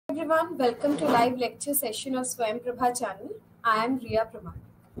everyone, welcome to live lecture session of Swayam Prabha channel. I am Riya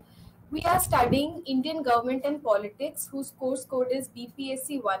Pramanik. We are studying Indian government and politics whose course code is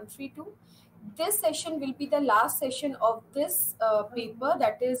BPSC 132. This session will be the last session of this paper,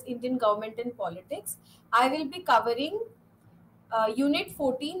 that is Indian government and politics. I will be covering Unit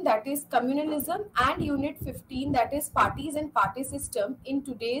 14, that is communalism, and Unit 15, that is parties and party system in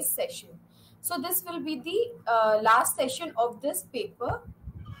today's session. So this will be the last session of this paper.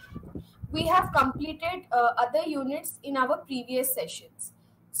 We have completed other units in our previous sessions.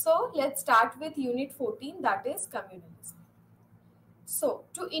 So let's start with Unit 14, that is communalism. So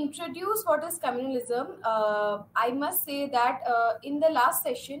to introduce what is communalism, I must say that in the last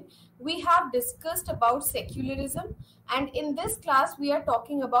session, we have discussed about secularism, and in this class, we are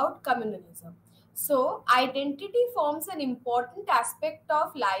talking about communalism. So identity forms an important aspect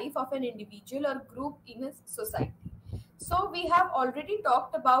of life of an individual or group in a society. So we have already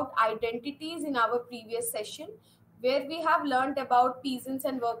talked about identities in our previous session, where we have learned about peasants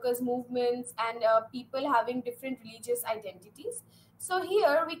and workers movements and people having different religious identities. So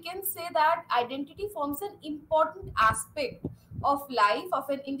here we can say that identity forms an important aspect of life of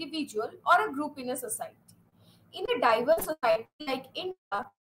an individual or a group in a society. In a diverse society like India,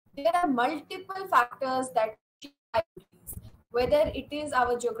 there are multiple factors that shape identities, whether it is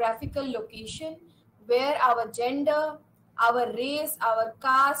our geographical location, where our gender, our race, our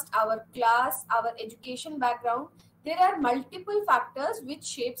caste, our class, our education background, there are multiple factors which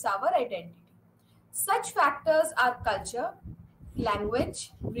shapes our identity. Such factors are culture,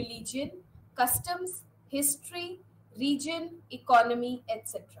 language, religion, customs, history, region, economy,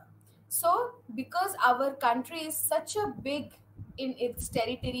 etc. So because our country is such a big in its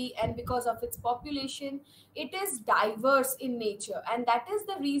territory and because of its population, it is diverse in nature, and that is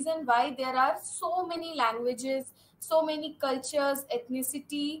the reason why there are so many languages, so many cultures,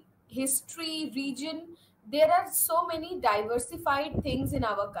 ethnicity, history, region. There are so many diversified things in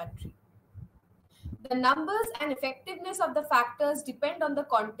our country. The numbers and effectiveness of the factors depend on the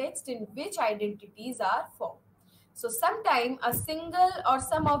context in which identities are formed. So sometimes a single or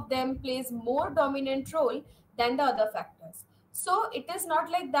some of them plays more dominant role than the other factors. So it is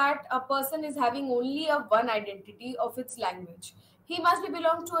not like that a person is having only a one identity of its language. He must be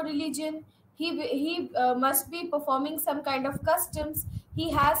belong to a religion. He must be performing some kind of customs. He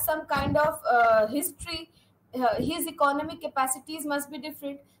has some kind of history. His economic capacities must be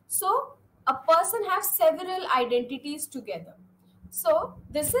different. So a person has several identities together. So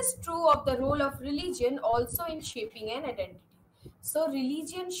this is true of the role of religion also in shaping an identity. So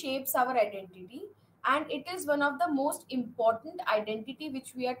religion shapes our identity, and it is one of the most important identity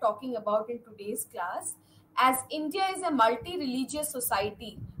which we are talking about in today's class. As India is a multi-religious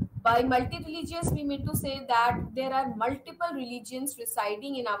society, by multi-religious we mean to say that there are multiple religions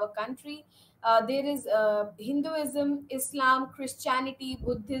residing in our country. There is Hinduism, Islam, Christianity,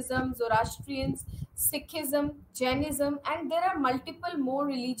 Buddhism, Zoroastrians, Sikhism, Jainism, and there are multiple more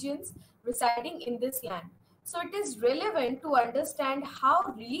religions residing in this land. So it is relevant to understand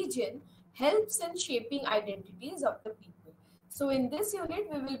how religion helps in shaping identities of the people. So in this unit,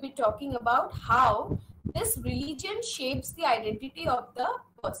 we will be talking about how this religion shapes the identity of the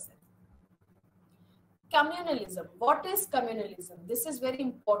person. Communalism. What is communalism? This is very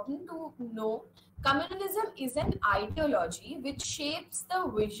important to know. Communalism is an ideology which shapes the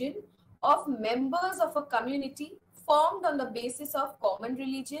vision of members of a community formed on the basis of common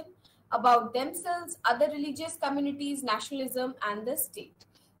religion, about themselves, other religious communities, nationalism, and the state.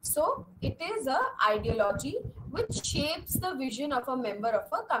 So it is an ideology which shapes the vision of a member of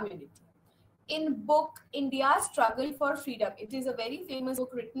a community. In book India's Struggle for Freedom, it is a very famous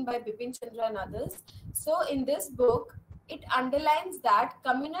book written by Bipin Chandra and others. So in this book, it underlines that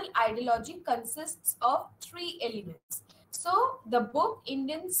communal ideology consists of three elements. So the book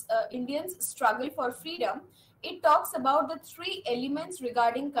Indians Struggle for Freedom, it talks about the three elements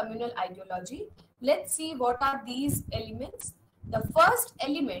regarding communal ideology. Let's see what are these elements. The first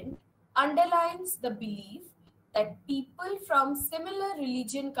element underlines the belief that people from similar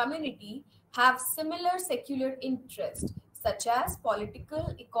religion community have similar secular interest, such as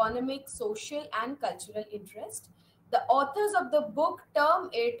political, economic, social, and cultural interest. The authors of the book term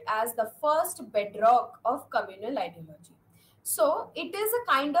it as the first bedrock of communal ideology. So it is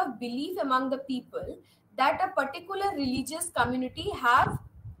a kind of belief among the people that a particular religious community have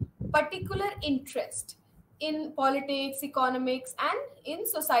particular interest in politics, economics, and in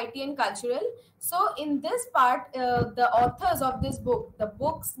society and cultural. So in this part, the authors of this book, the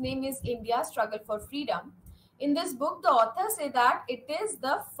book's name is India Struggle for Freedom. In this book, the authors say that it is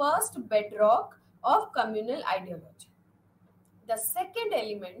the first bedrock of communal ideology. The second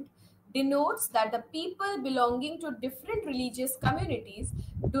element denotes that the people belonging to different religious communities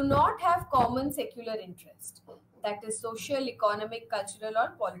do not have common secular interest, that is social, economic, cultural or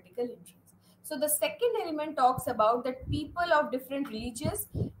political interest. So the second element talks about that people of different religions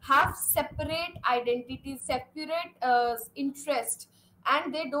have separate identities, separate interest,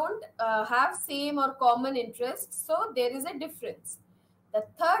 and they don't have same or common interests, so there is a difference. The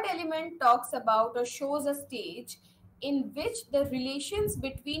third element talks about or shows a stage in which the relations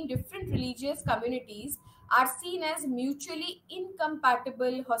between different religious communities are seen as mutually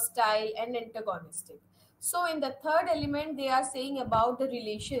incompatible, hostile, and antagonistic. So, in the third element, they are saying about the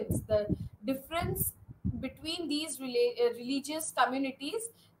relations, the difference between these religious communities.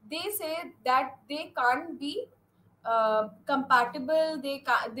 They say that they can't be compatible,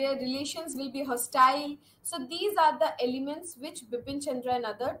 their relations will be hostile. So these are the elements which Bipin Chandra and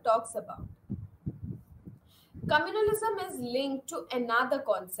other talks about. Communalism is linked to another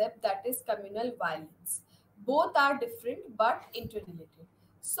concept, that is communal violence. Both are different but interrelated.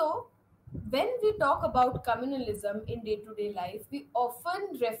 So when we talk about communalism in day-to-day life, we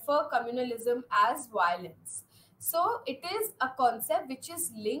often refer communalism as violence. So it is a concept which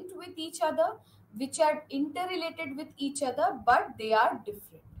is linked with each other, which are interrelated with each other, but they are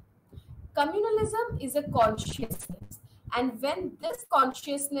different. Communalism is a consciousness, and when this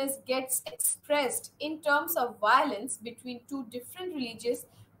consciousness gets expressed in terms of violence between two different religious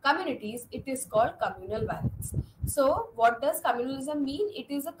communities, it is called communal violence. So what does communalism mean?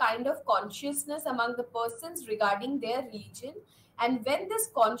 It is a kind of consciousness among the persons regarding their religion, and when this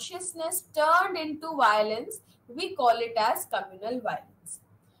consciousness turned into violence, we call it as communal violence.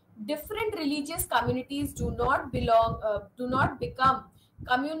 Different religious communities do not become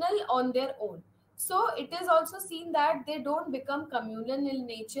communal on their own. So it is also seen that they don't become communal in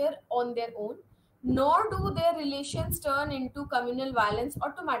nature on their own, nor do their relations turn into communal violence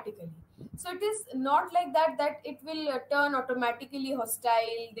automatically. So it is not like that it will turn automatically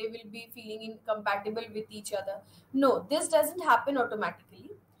hostile, they will be feeling incompatible with each other. No, this doesn't happen automatically.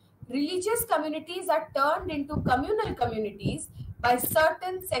 Religious communities are turned into communal communities by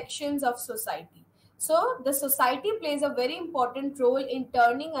certain sections of society. So the society plays a very important role in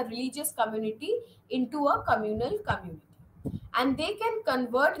turning a religious community into a communal community. And they can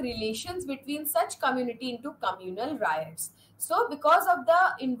convert relations between such community into communal riots. So because of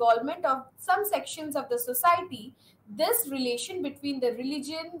the involvement of some sections of the society, this relation between the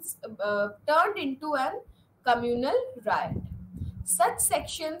religions turned into a communal riot. Such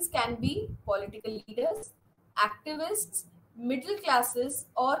sections can be political leaders, activists, middle classes,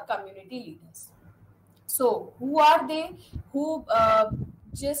 or community leaders. So, who are they who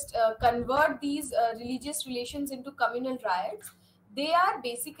just convert these religious relations into communal riots? They are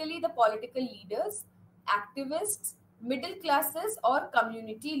basically the political leaders, activists, middle classes, or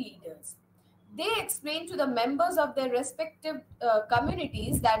community leaders. They explain to the members of their respective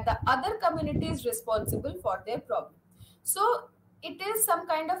communities that the other community is responsible for their problem. So, it is some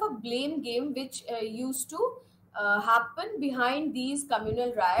kind of a blame game which used to happen behind these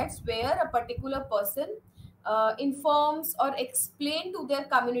communal riots, where a particular person informs or explain to their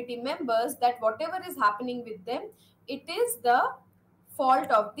community members that whatever is happening with them, it is the fault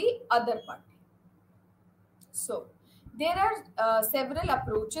of the other party. So there are several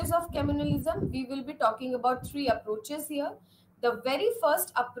approaches of communalism. We will be talking about three approaches here. The very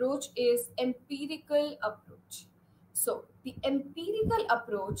first approach is empirical approach. So the empirical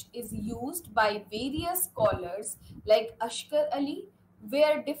approach is used by various scholars like Ashkar Ali,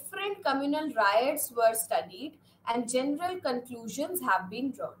 where different communal riots were studied and general conclusions have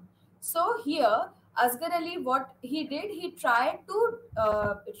been drawn. So here, Asghar Ali, what he did, he tried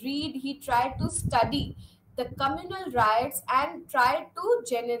to he tried to study the communal riots and tried to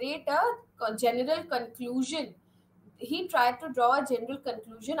generate a general conclusion. He tried to draw a general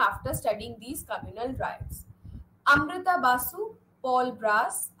conclusion after studying these communal riots. Amrita Basu, Paul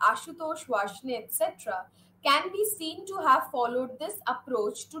Brass, Ashutosh Varshney, etc. can be seen to have followed this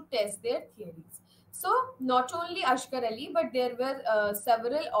approach to test their theories. So, not only Ashkar Ali, but there were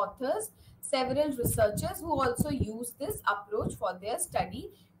several authors, several researchers who also used this approach for their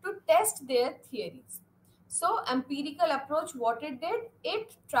study to test their theories. So, empirical approach, what it did,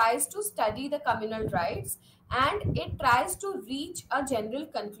 it tries to study the communal rights and it tries to reach a general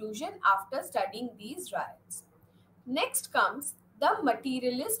conclusion after studying these rights. Next comes the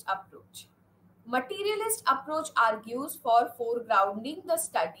materialist approach. Materialist approach argues for foregrounding the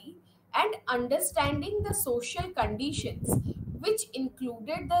study and understanding the social conditions, which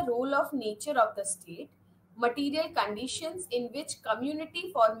included the role of nature of the state, material conditions in which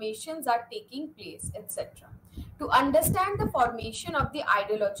community formations are taking place, etc., to understand the formation of the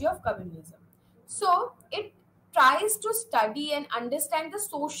ideology of communalism. So it tries to study and understand the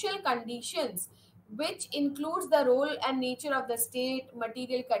social conditions, which includes the role and nature of the state,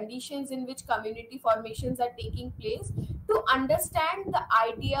 material conditions in which community formations are taking place, to understand the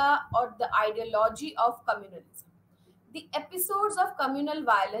idea or the ideology of communalism. The episodes of communal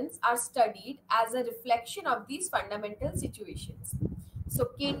violence are studied as a reflection of these fundamental situations. So,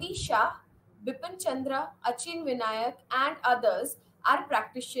 K.T. Shah, Bipin Chandra, Achin Vinayak, and others are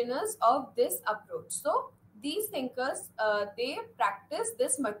practitioners of this approach. So, these thinkers they practice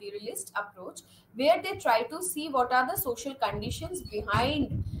this materialist approach where they try to see what are the social conditions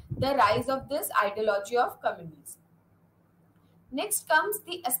behind the rise of this ideology of communism. Next comes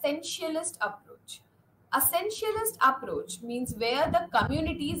the essentialist approach. Essentialist approach means where the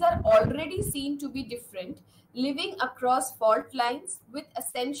communities are already seen to be different, living across fault lines with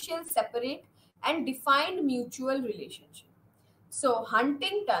essential separate and defined mutual relationship. So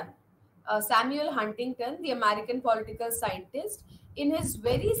Samuel Huntington, the American political scientist, in his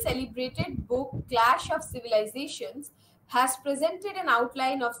very celebrated book Clash of Civilizations, has presented an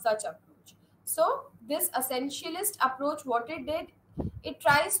outline of such approach. So this essentialist approach, what it did, it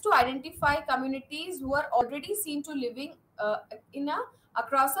tries to identify communities who are already seen to living in a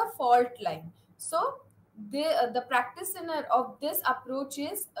across a fault line. So the practitioner of this approach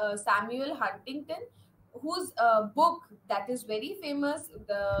is Samuel Huntington, whose book that is very famous,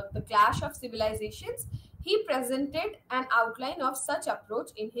 the Clash of Civilizations, he presented an outline of such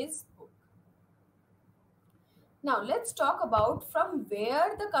approach in his book. Now let's talk about from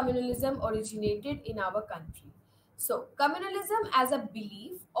where the communalism originated in our country. So communalism as a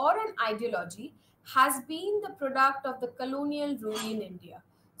belief or an ideology has been the product of the colonial rule in India.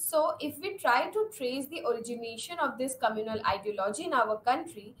 So if we try to trace the origination of this communal ideology in our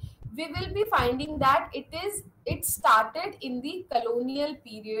country, we will be finding that it started in the colonial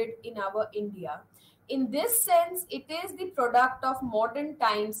period in our India. In this sense, it is the product of modern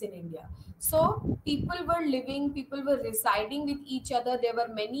times in India. So people were living, people were residing with each other. There were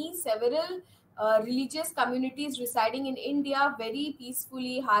several religious communities residing in India very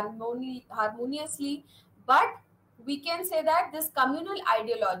peacefully, harmoniously. But we can say that this communal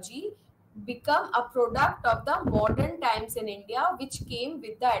ideology become a product of the modern times in India, which came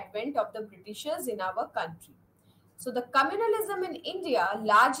with the advent of the Britishers in our country. So the communalism in India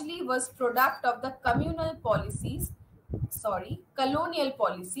largely was product of the colonial policies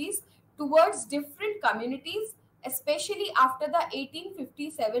towards different communities, especially after the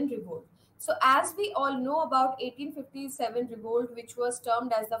 1857 revolt. So as we all know about 1857 revolt, which was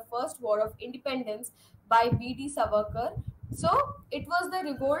termed as the first war of independence by B.D. Savarkar. So it was the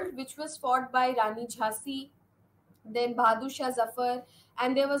revolt which was fought by Rani Jhansi, then Bahadur Shah Zafar,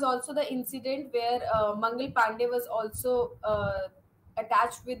 and there was also the incident where Mangal Pandey was also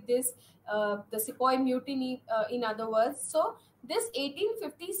attached with this, the Sepoy Mutiny, in other words. So this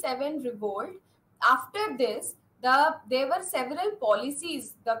 1857 revolt, after this, there were several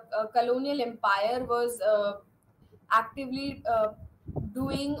policies the colonial empire was actively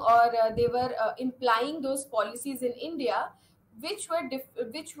doing, or they were implying those policies in India, which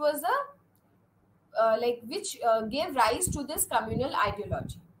was a which gave rise to this communal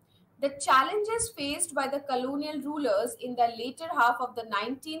ideology. The challenges faced by the colonial rulers in the later half of the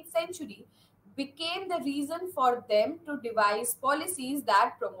 19th century became the reason for them to devise policies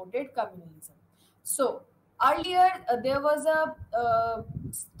that promoted communalism. So, earlier there was a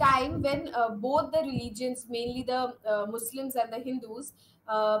time when both the religions, mainly the Muslims and the Hindus,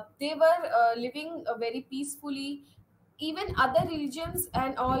 they were living very peacefully. Even other religions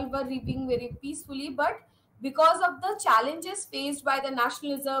and all were living very peacefully, but because of the challenges faced by the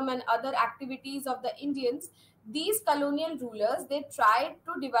nationalism and other activities of the Indians, these colonial rulers, they tried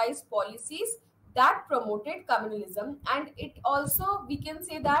to devise policies that promoted communalism. And it also, we can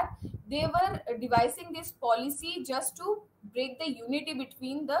say that they were devising this policy just to break the unity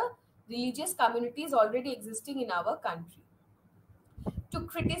between the religious communities already existing in our country. To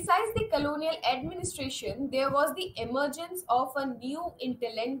criticize the colonial administration, there was the emergence of a new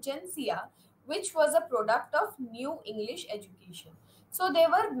intelligentsia, which was a product of new English education. So there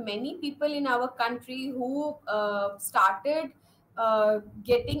were many people in our country who started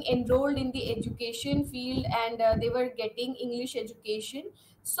getting enrolled in the education field, and they were getting English education.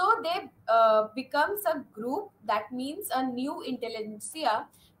 So they becomes a group, that means a new intelligentsia,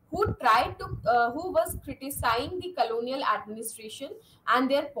 who was criticizing the colonial administration and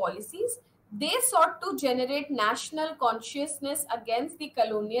their policies. They sought to generate national consciousness against the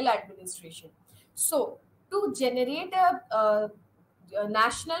colonial administration. So to generate a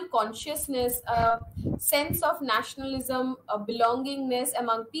national consciousness, a sense of nationalism, a belongingness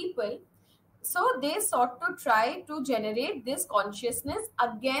among people. So they sought to try to generate this consciousness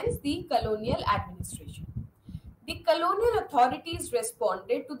against the colonial administration. The colonial authorities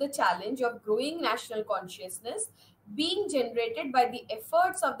responded to the challenge of growing national consciousness being generated by the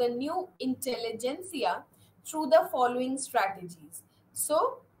efforts of the new intelligentsia through the following strategies.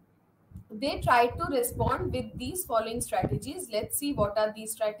 So, they tried to respond with these following strategies. Let's see what are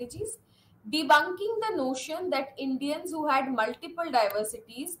these strategies. Debunking the notion that Indians who had multiple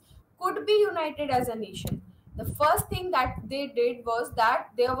diversities could be united as a nation. The first thing that they did was that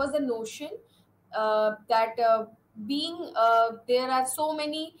there was a notion that being there are so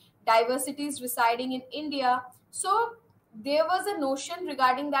many diversities residing in India. So there was a notion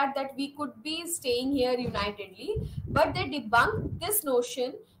regarding that we could be staying here unitedly, but they debunked this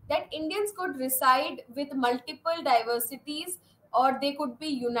notion that Indians could reside with multiple diversities or they could be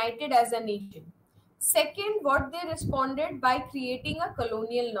united as a nation. Second, what they responded by creating a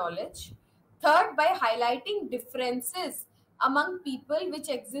colonial knowledge. Third, by highlighting differences among people which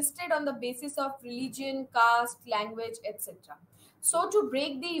existed on the basis of religion, caste, language, etc. So, to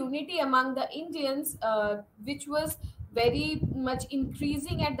break the unity among the Indians, which was very much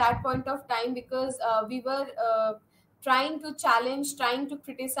increasing at that point of time, because we were trying to challenge, trying to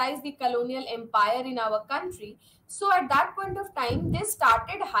criticize the colonial empire in our country. So at that point of time, they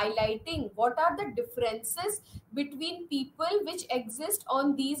started highlighting what are the differences between people which exist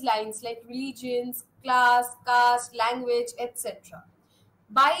on these lines like religions, class, caste, language, etc.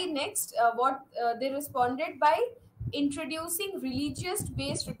 By next, what they responded by introducing religious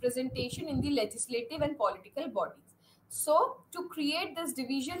based representation in the legislative and political bodies. So to create this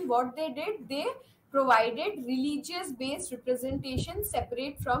division, what they did, they provided religious based representation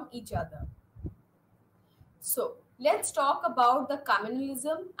separate from each other. So let's talk about the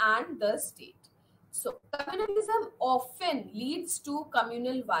communalism and the state. So communalism often leads to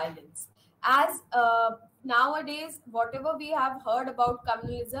communal violence. As nowadays, whatever we have heard about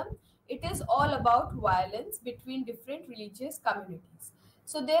communalism, it is all about violence between different religious communities.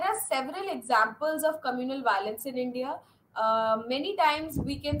 So there are several examples of communal violence in India. Many times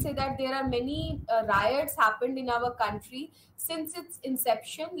we can say that there are many riots happened in our country since its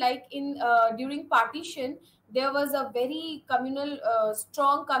inception. Like in during partition, there was a very communal,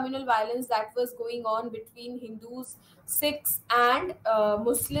 strong communal violence that was going on between Hindus, Sikhs, and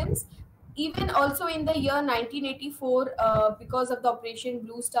Muslims. Even also in the year 1984, because of the Operation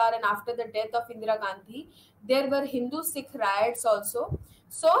Blue Star and after the death of Indira Gandhi, there were Hindu Sikh riots also.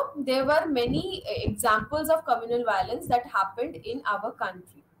 So there were many examples of communal violence that happened in our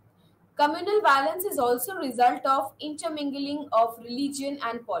country. Communal violence is also a result of intermingling of religion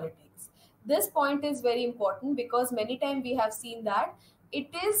and politics. This point is very important because many times we have seen that it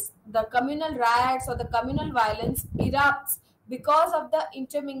is the communal riots or the communal violence erupts because of the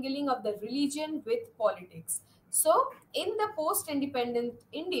intermingling of the religion with politics. So in the post-independent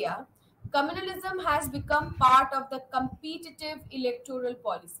India, communalism has become part of the competitive electoral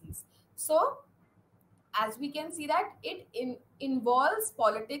policies. So as we can see that involves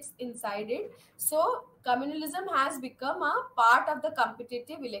politics inside it. So communalism has become a part of the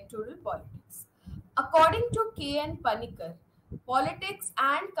competitive electoral politics. According to K.N. Panikkar, politics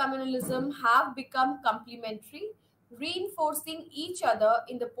and communalism have become complementary, reinforcing each other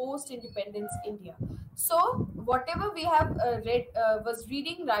in the post-independence India. So whatever we have was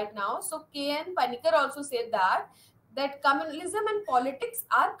reading right now, so K.N. Panikkar also said that communalism and politics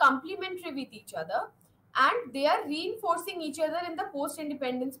are complementary with each other and they are reinforcing each other in the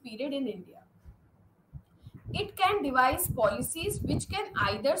post-independence period in India. It can devise policies which can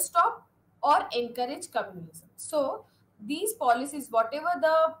either stop or encourage communalism. So these policies, whatever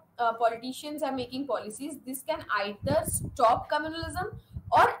the politicians are making policies, this can either stop communalism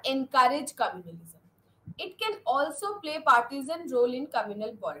or encourage communalism. It can also play partisan role in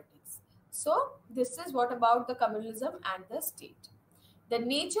communal politics. So this is what about the communalism and the state. The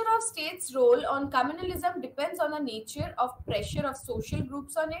nature of state's role on communalism depends on the nature of pressure of social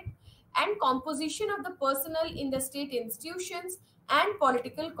groups on it and composition of the personnel in the state institutions and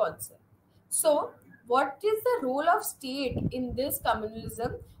political concern. So, what is the role of state in this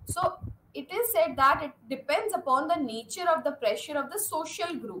communalism? So, it is said that it depends upon the nature of the pressure of the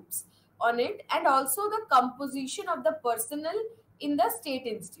social groups on it and also the composition of the personnel in the state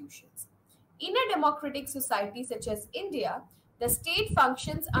institutions. In a democratic society such as India, the state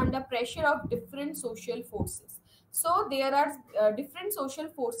functions under pressure of different social forces. So there are different social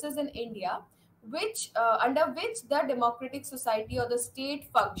forces in India which under which the democratic society or the state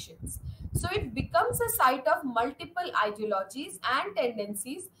functions. So it becomes a site of multiple ideologies and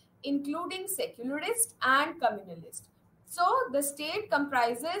tendencies, including secularist and communalist. So the state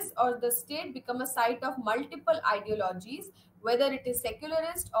comprises, or the state become a site of multiple ideologies, whether it is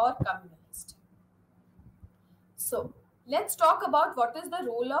secularist or communalist. So let's talk about what is the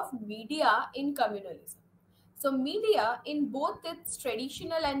role of media in communalism. So media in both its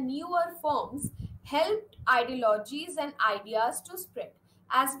traditional and newer forms helped ideologies and ideas to spread.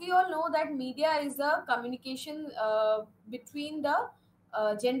 As we all know that media is a communication between the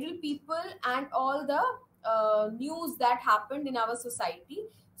general people and all the news that happened in our society.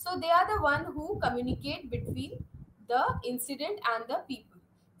 So they are the one who communicate between the incident and the people.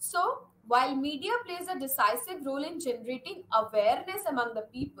 So while media plays a decisive role in generating awareness among the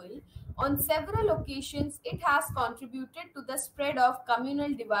people, on several occasions it has contributed to the spread of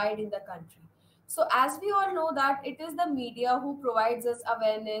communal divide in the country. So as we all know that it is the media who provides us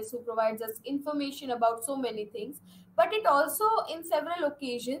awareness, who provides us information about so many things, but it also in several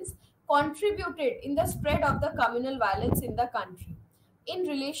occasions contributed in the spread of the communal violence in the country. In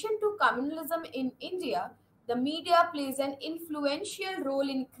relation to communalism in India, the media plays an influential role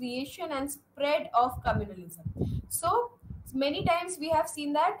in creation and spread of communalism. So many times we have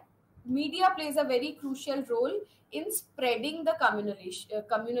seen that media plays a very crucial role in spreading the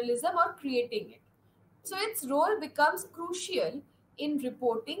communalism or creating it. So its role becomes crucial in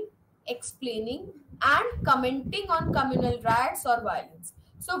reporting, explaining, and commenting on communal riots or violence.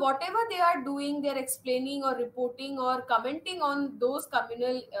 So whatever they are doing, they are explaining or reporting or commenting on those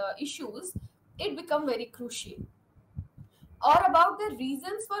communal issues, it become very crucial. Or about the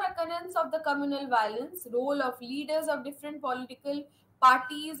reasons for occurrence of the communal violence, role of leaders of different political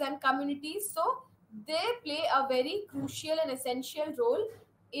parties and communities. So they play a very crucial and essential role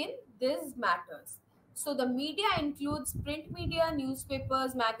in these matters. So the media includes print media,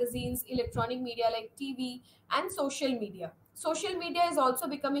 newspapers, magazines, electronic media like TV, and social media. Social media is also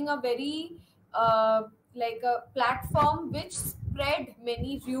becoming a very like a platform which spread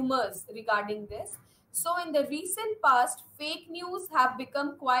many rumors regarding this. So in the recent past, fake news have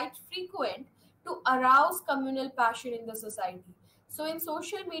become quite frequent to arouse communal passion in the society. So in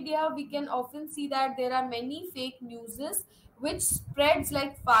social media, we can often see that there are many fake newses which spreads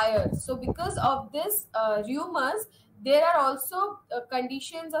like fire. So because of this rumors, there are also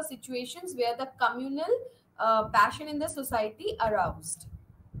conditions or situations where the communal passion in the society aroused.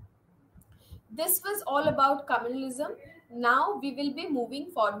 This was all about communalism. Now we will be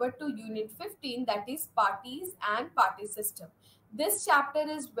moving forward to Unit 15, that is parties and party system. This chapter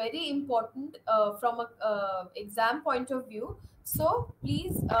is very important from a exam point of view. So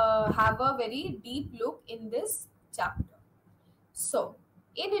please have a very deep look in this chapter. So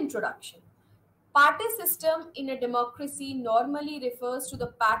in introduction, party system in a democracy normally refers to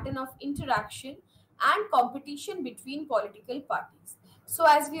the pattern of interaction and competition between political parties. So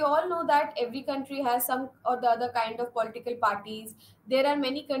as we all know that every country has some or the other kind of political parties. There are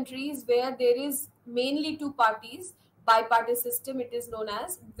many countries where there is mainly two parties, biparty system it is known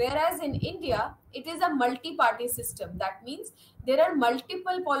as, whereas in India it is a multi-party system. That means there are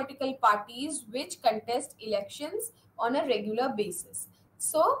multiple political parties which contest elections on a regular basis.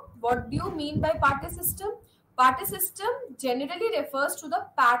 So what do you mean by party system? Party system generally refers to the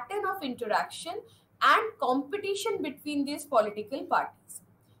pattern of interaction and competition between these political parties.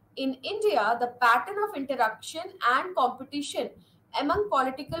 In India, the pattern of interaction and competition among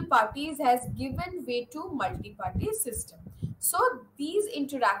political parties has given way to multi-party system. So these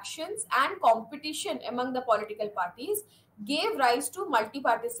interactions and competition among the political parties gave rise to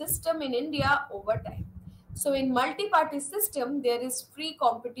multi-party system in India over time. So in multi-party system, there is free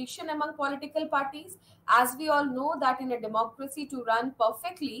competition among political parties. As we all know that in a democracy to run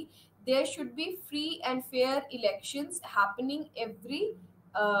perfectly, there should be free and fair elections happening every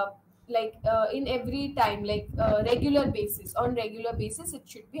in every time, regular basis. On regular basis, it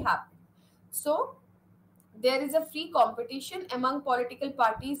should be happening. So there is a free competition among political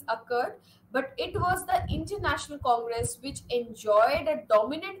parties occurred, but it was the International Congress which enjoyed a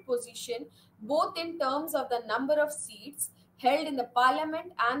dominant position both in terms of the number of seats held in the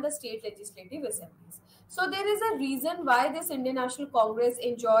parliament and the state legislative assemblies. So there is a reason why this Indian National Congress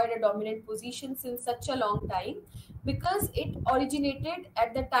enjoyed a dominant position since such a long time, because it originated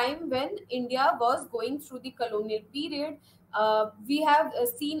at the time when India was going through the colonial period. We have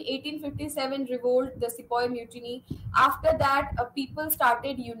seen 1857 revolt, the Sepoy Mutiny. After that, people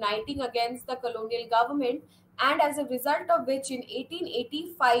started uniting against the colonial government, and as a result of which, in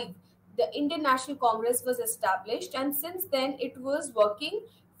 1885, the Indian National Congress was established, and since then, it was working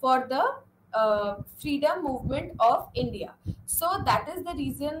for the freedom movement of India. So that is the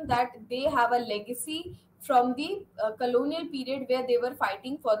reason that they have a legacy from the colonial period, where they were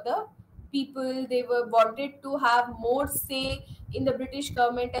fighting for the people. They were wanted to have more say in the British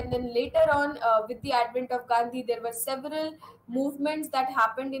government, and then later on, with the advent of Gandhi, there were several movements that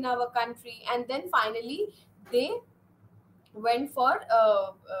happened in our country, and then finally they went for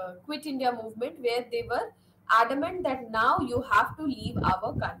quit India movement, where they were adamant that now you have to leave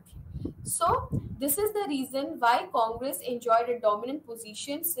our country. So this is the reason why Congress enjoyed a dominant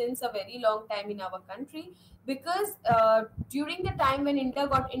position since a very long time in our country, because during the time when India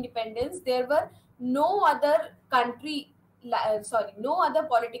got independence, there were no other no other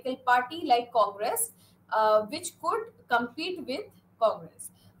political party like Congress, which could compete with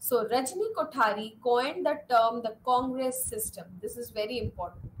Congress. So Rajni Kothari coined the term the Congress system. This is very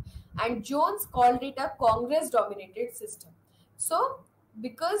important. And Jones called it a Congress dominated system. So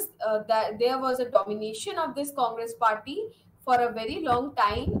because that there was a domination of this Congress party for a very long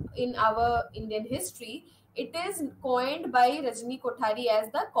time in our Indian history, it is coined by Rajni Kothari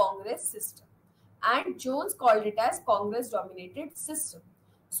as the Congress system. And Jones called it as Congress dominated system.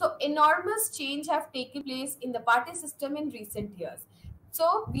 So enormous change have taken place in the party system in recent years.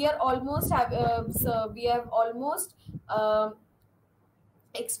 So we are almost we have almost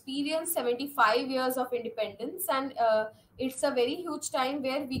experienced 75 years of independence, and it's a very huge time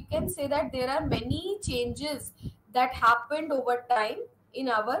where we can say that there are many changes that happened over time in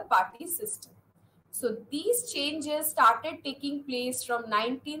our party system. So these changes started taking place from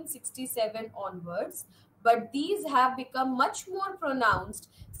 1967 onwards, but these have become much more pronounced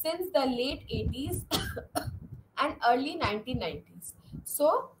since the late 80s and early 1990s.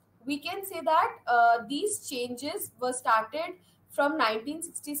 So we can say that these changes were started from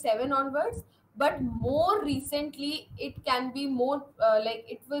 1967 onwards, but more recently it can be more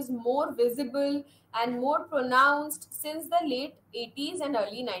it was more visible and more pronounced since the late 80s and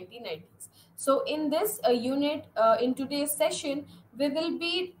early 1990s. So in this unit, in today's session, we will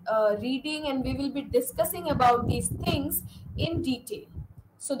be reading and we will be discussing about these things in detail.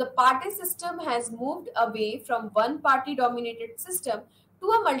 So the party system has moved away from one party dominated system to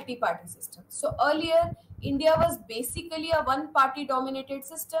a multi-party system. So earlier, India was basically a one party dominated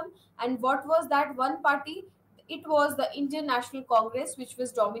system. And what was that one party? It was the Indian National Congress, which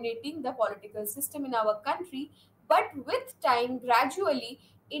was dominating the political system in our country. But with time, gradually,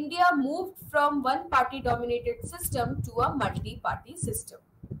 India moved from one party dominated system to a multi-party system.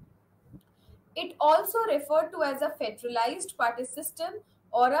 It also referred to as a federalized party system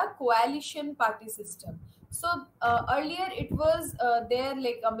or a coalition party system. So earlier it was there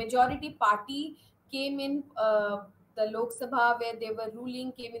like a majority party came in the Lok Sabha, where they were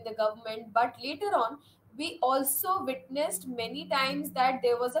ruling, came in the government. But later on, we also witnessed many times that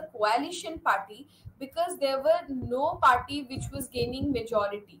there was a coalition party, because there were no party which was gaining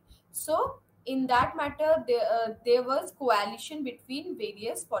majority. So in that matter, there was coalition between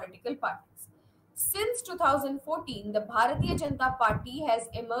various political parties. Since 2014, the Bharatiya Janata Party has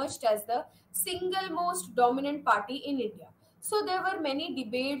emerged as the single most dominant party in India. So there were many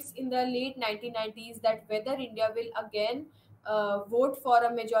debates in the late 1990s that whether India will again vote for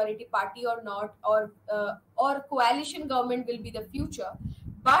a majority party or not, or coalition government will be the future.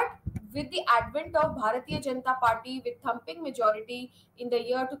 But with the advent of Bharatiya Janata Party with thumping majority in the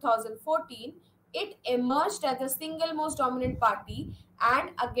year 2014, it emerged as the single most dominant party,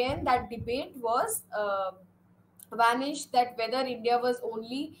 and again that debate was vanished, that whether India was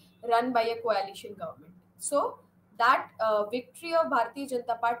only run by a coalition government. So that victory of Bharatiya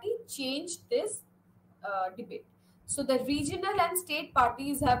Janata Party changed this debate. So the regional and state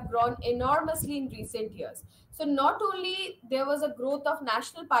parties have grown enormously in recent years. So not only there was a growth of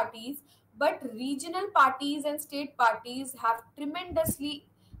national parties, but regional parties and state parties have tremendously,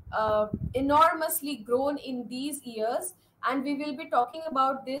 enormously grown in these years. And we will be talking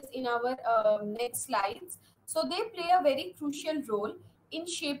about this in our next slides. So they play a very crucial role in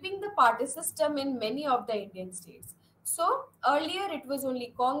shaping the party system in many of the Indian states. So earlier it was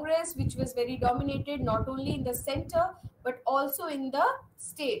only Congress which was very dominated, not only in the center but also in the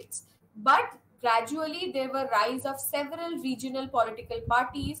states. But gradually there were rise of several regional political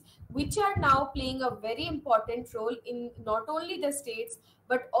parties which are now playing a very important role in not only the states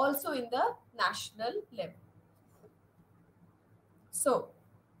but also in the national level. So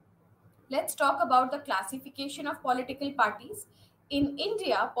let's talk about the classification of political parties. In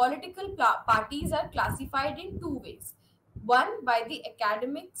India, political parties are classified in two ways. One by the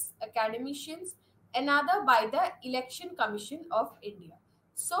academicians, another by the Election Commission of India.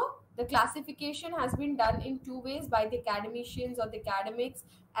 So the classification has been done in two ways, by the academicians or the academics,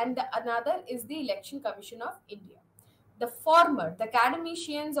 and the another is the Election Commission of India. The former, the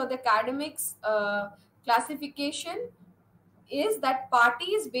academicians or the academics classification, is that party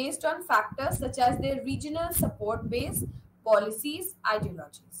is based on factors such as their regional support base, policies,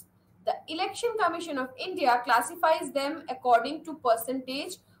 ideologies. The Election Commission of India classifies them according to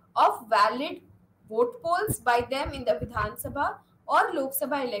percentage of valid vote polls by them in the Vidhan Sabha or Lok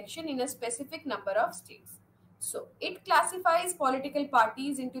Sabha election in a specific number of states. So it classifies political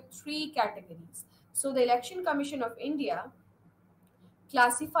parties into three categories. So the Election Commission of India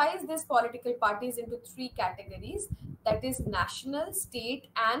classifies these political parties into three categories, that is national, state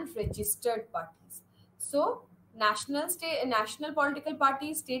and registered parties. So national political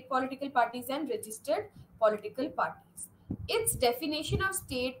parties, state political parties and registered political parties. Its definition of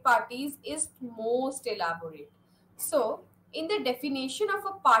state parties is most elaborate. So in the definition of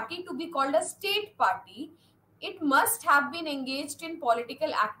a party to be called a state party, it must have been engaged in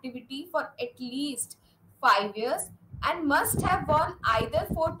political activity for at least 5 years and must have won either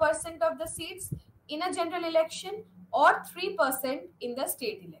 4% of the seats in a general election or 3% in the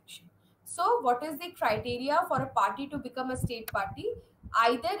state election. So, what is the criteria for a party to become a state party?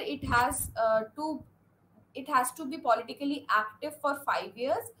 Either it has to be politically active for 5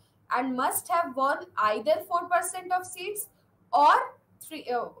 years and must have won either 4% of seats or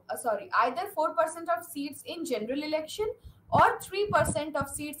either 4% of seats in general election or 3% of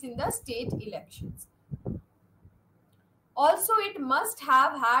seats in the state elections. Also, it must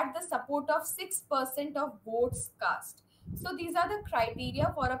have had the support of 6% of votes cast. So, these are the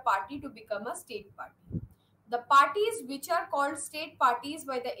criteria for a party to become a state party. The parties which are called state parties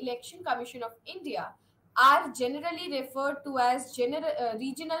by the Election Commission of India are generally referred to as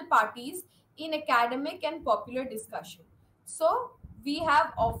regional parties in academic and popular discussion. So, we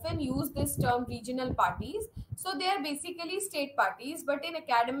have often used this term regional parties. So, they are basically state parties, but in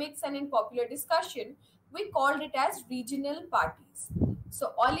academics and in popular discussion, we called it as regional parties.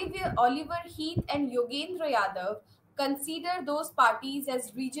 So Oliver Heath and Yogendra Yadav consider those parties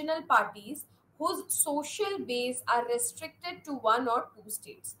as regional parties whose social base are restricted to one or two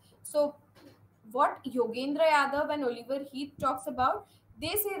states. So what Yogendra Yadav and Oliver Heath talks about,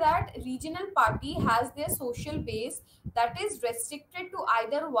 they say that regional party has their social base that is restricted to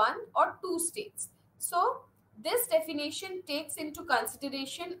either one or two states. So this definition takes into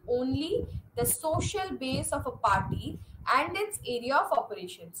consideration only the social base of a party and its area of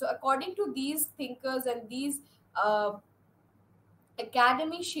operation. So according to these thinkers and these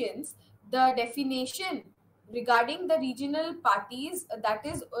academicians, the definition regarding the regional parties, that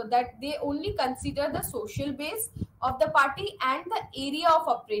they only consider the social base of the party and the area of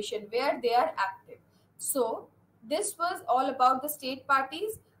operation where they are active. So this was all about the state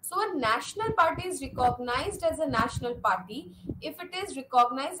parties. So a national party is recognized as a national party if it is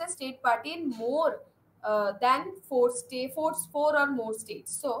recognized as state party in more than four or more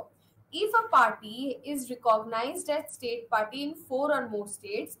states. So if a party is recognized as state party in four or more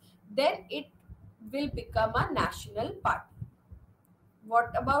states, then it will become a national party.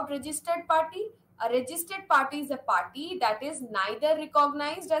 What about registered party? A registered party is a party that is neither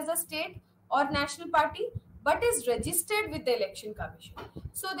recognized as a state or national party but is registered with the Election Commission.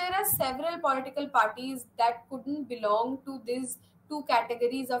 So there are several political parties that couldn't belong to these two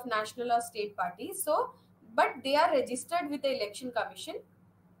categories of national or state parties. So, but they are registered with the Election Commission.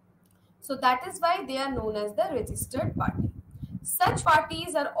 So that is why they are known as the registered party. Such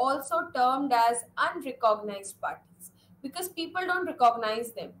parties are also termed as unrecognized parties because people don't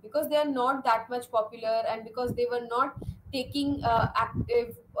recognize them because they are not that much popular and because they were not taking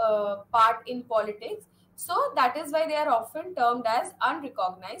active part in politics. So that is why they are often termed as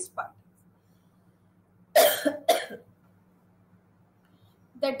unrecognized parties.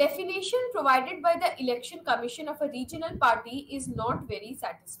 The definition provided by the Election Commission of a regional party is not very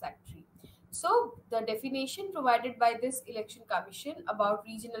satisfactory. So the definition provided by this Election Commission about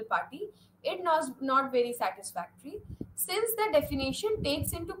regional party, it was not very satisfactory since the definition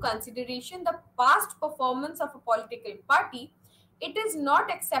takes into consideration the past performance of a political party. It is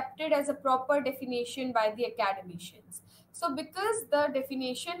not accepted as a proper definition by the academicians. So because the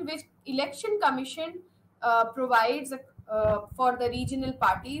definition which Election Commission provides for the regional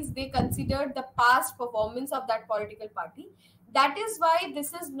parties, they considered the past performance of that political party. That is why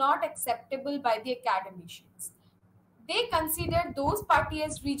this is not acceptable by the academicians. They consider those parties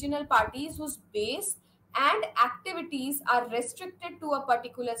as regional parties whose base and activities are restricted to a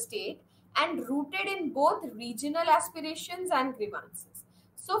particular state and rooted in both regional aspirations and grievances.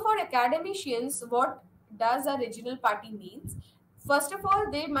 So for academicians, what does a regional party means? First of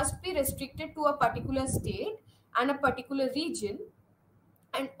all, they must be restricted to a particular state and a particular region,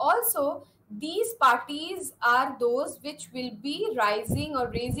 and also these parties are those which will be rising or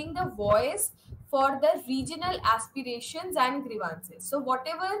raising the voice for the regional aspirations and grievances. So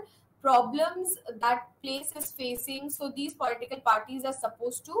whatever problems that place is facing, so these political parties are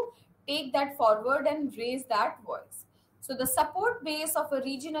supposed to take that forward and raise that voice. So the support base of a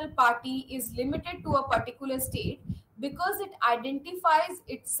regional party is limited to a particular state because it identifies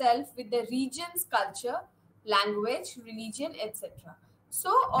itself with the region's culture, language, religion, etc.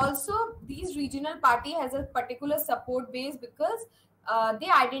 So also these regional party has a particular support base because they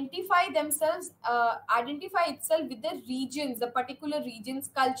identify itself with the regions, the particular region's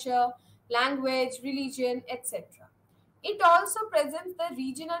culture, language, religion, etc. It also presents the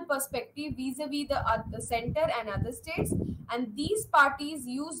regional perspective vis-a-vis the center and other states, and these parties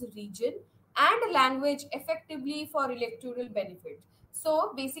use region and language effectively for electoral benefit.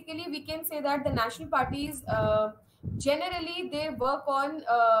 So basically, we can say that the national parties generally they work on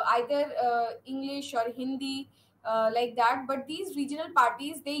either English or Hindi, like that. But these regional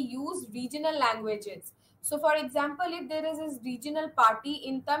parties they use regional languages. So, for example, if there is this regional party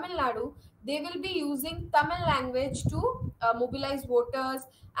in Tamil Nadu, they will be using Tamil language to mobilize voters,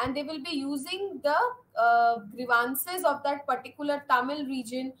 and they will be using the grievances of that particular Tamil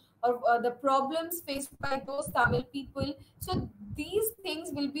region, or the problems faced by those Tamil people. So these things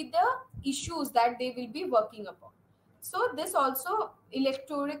will be the issues that they will be working upon. So this also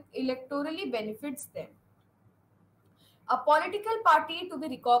electorally benefits them. A political party to be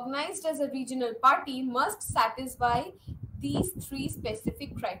recognized as a regional party must satisfy these three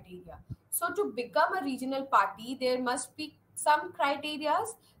specific criteria. So to become a regional party, there must be some criteria.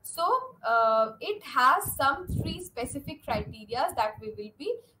 So it has some three specific criteria that we will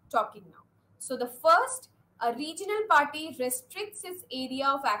be talking now. So the first, a regional party restricts its area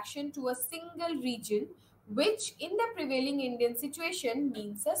of action to a single region, which in the prevailing Indian situation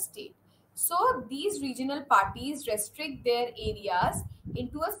means a state. So these regional parties restrict their areas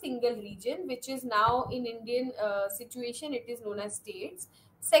into a single region, which is now in Indian situation, it is known as states.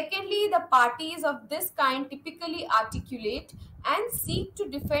 Secondly, the parties of this kind typically articulate and seek to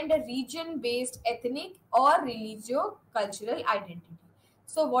defend a region-based ethnic or religio-cultural identity.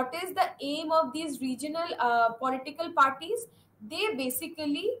 So what is the aim of these regional political parties? They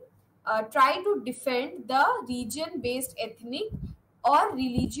basically try to defend the region-based ethnic or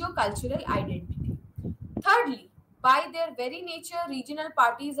religio-cultural identity. Thirdly, by their very nature, regional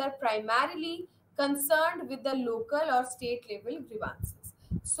parties are primarily concerned with the local or state level grievances.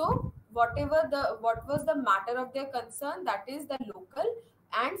 So, what was the matter of their concern, that is the local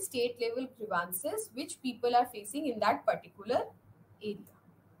and state level grievances which people are facing in that particular area.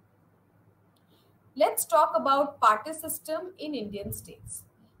 Let's talk about party system in Indian states.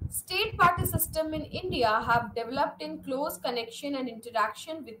 State party system in India have developed in close connection and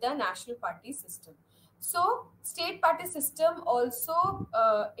interaction with the national party system. So, state party system also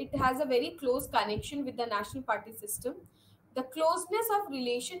it has a very close connection with the national party system. The closeness of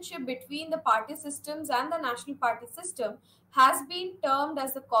relationship between the party systems and the national party system has been termed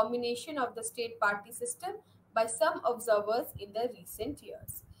as a combination of the state party system by some observers in the recent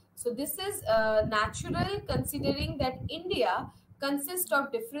years. So this is natural considering that India consists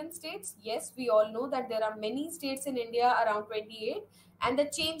of different states. Yes, we all know that there are many states in India, around 28, and the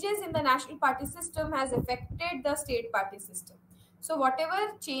changes in the national party system has affected the state party system. So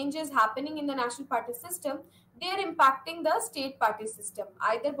whatever change is happening in the national party system, they are impacting the state party system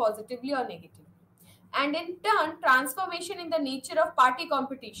either positively or negatively. And in turn, transformation in the nature of party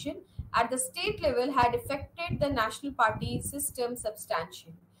competition at the state level had affected the national party system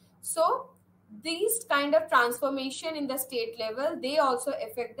substantially. So these kind of transformation in the state level, they also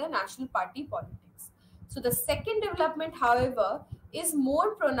affect the national party politics. So the second development, however, is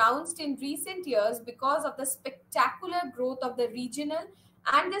more pronounced in recent years because of the spectacular growth of the regional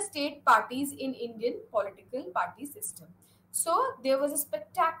and the state parties in Indian political party system. So there was a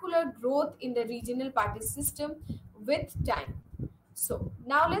spectacular growth in the regional party system with time. So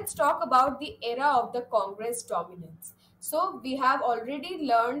now let's talk about the era of the Congress dominance. So we have already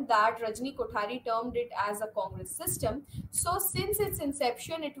learned that Rajni Kothari termed it as a Congress system. So since its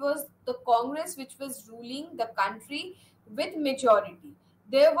inception, it was the Congress which was ruling the country with majority.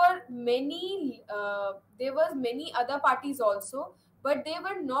 There were many other parties also, but they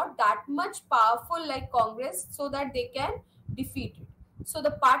were not that much powerful like Congress so that they can defeat it. So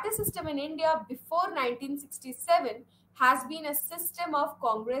the party system in India before 1967 has been a system of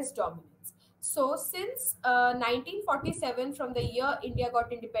Congress dominance. So, since 1947, from the year India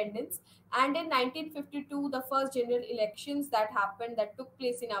got independence, and in 1952, the first general elections that happened that took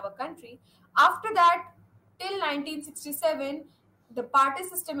place in our country. After that, till 1967, the party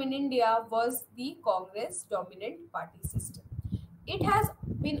system in India was the Congress dominant party system. It has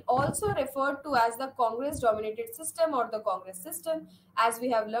been also referred to as the Congress dominated system or the Congress system, as we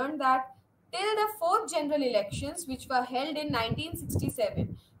have learned that till the fourth general elections, which were held in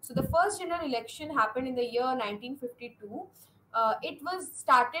 1967. So, the first general election happened in the year 1952. It was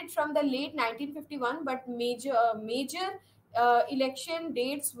started from the late 1951, but major election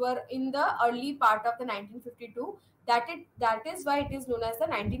dates were in the early part of the 1952. That is why it is known as the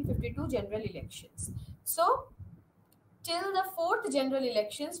 1952 general elections. So, till the fourth general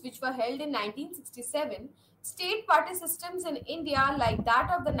elections, which were held in 1967, state party systems in India, like that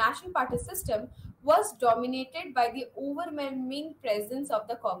of the national party system, was dominated by the overwhelming presence of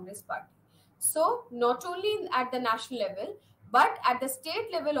the Congress party. So, not only at the national level, but at the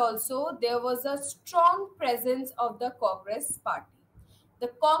state level also, there was a strong presence of the Congress party. The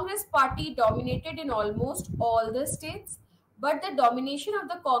Congress party dominated in almost all the states, but the domination of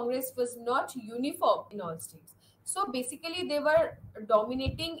the Congress was not uniform in all states. So basically, they were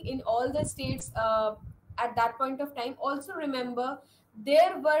dominating in all the states at that point of time. Also, remember,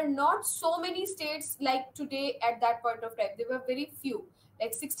 there were not so many states like today at that point of time. There were very few,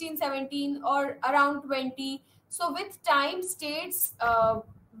 like 16, 17, or around 20. So, with time, states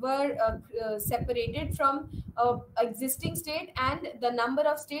were separated from existing state, and the number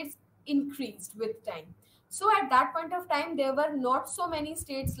of states increased with time. So at that point of time, there were not so many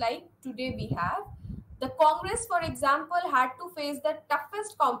states like today we have. The Congress, for example, had to face the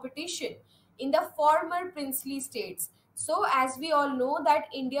toughest competition in the former princely states. So as we all know that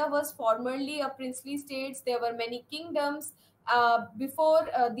India was formerly a princely states, there were many kingdoms before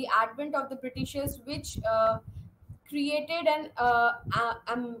the advent of the Britishers, which created an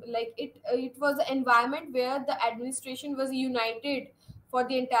like it was an environment where the administration was united for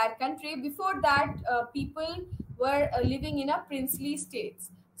the entire country. Before that, people were living in a princely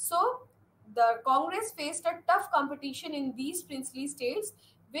states. So the Congress faced a tough competition in these princely states,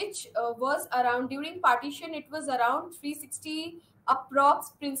 which was around, during partition it was around 360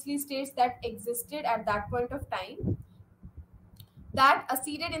 approx princely states that existed at that point of time that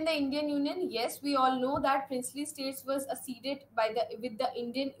acceded in the Indian Union. Yes, we all know that princely states was acceded by the with the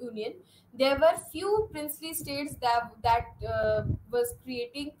Indian Union. There were few princely states that was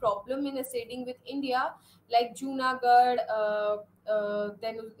creating problem in acceding with India, like Junagadh.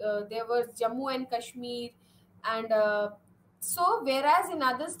 Then there was Jammu and Kashmir, and so whereas in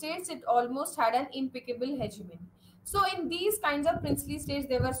other states it almost had an impeccable hegemony. So in these kinds of princely states,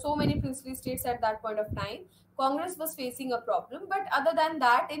 there were so many princely states at that point of time. Congress was facing a problem, but other than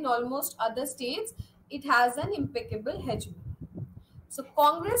that, in almost other states, it has an impeccable hegemony. So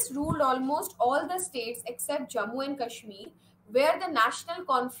Congress ruled almost all the states except Jammu and Kashmir, where the National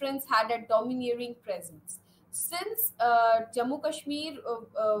Conference had a domineering presence. Since Jammu Kashmir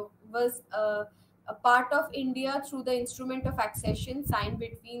was a part of India through the instrument of accession signed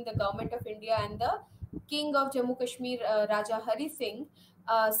between the government of India and the King of Jammu Kashmir, Raja Hari Singh.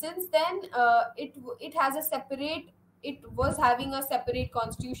 Since then, it has a separate. It was having a separate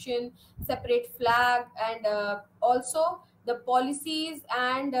constitution, separate flag, and also the policies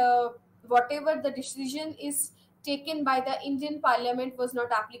and whatever the decision is taken by the Indian Parliament was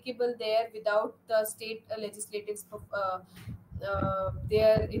not applicable there without the state legislatives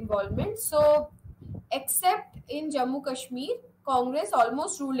their involvement. So, except in Jammu Kashmir, Congress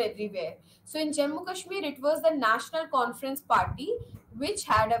almost ruled everywhere. So in Jammu Kashmir, it was the National Conference Party which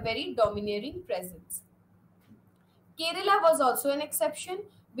had a very domineering presence. Kerala was also an exception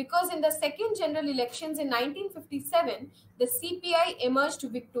because in the second general elections in 1957, the CPI emerged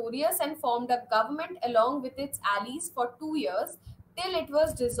victorious and formed a government along with its allies for 2 years till it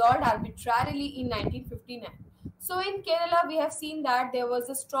was dissolved arbitrarily in 1959. So in Kerala, we have seen that there was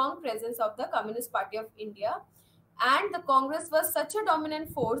a strong presence of the Communist Party of India, and the Congress was such a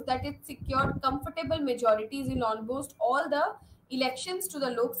dominant force that it secured comfortable majorities in almost all the elections to the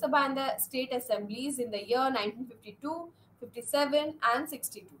Lok Sabha and the state assemblies in the year 1952, 57, and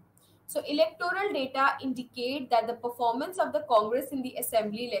 62. So, electoral data indicate that the performance of the Congress in the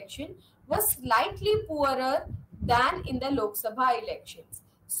assembly election was slightly poorer than in the Lok Sabha elections.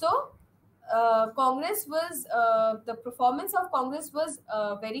 So, Congress was the performance of Congress was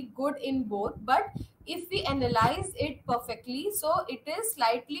very good in both, but if we analyze it perfectly, so it is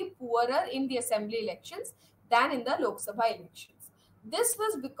slightly poorer in the assembly elections than in the Lok Sabha elections. This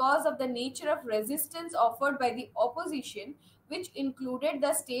was because of the nature of resistance offered by the opposition, which included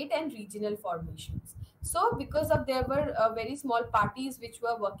the state and regional formations. So because of there were very small parties which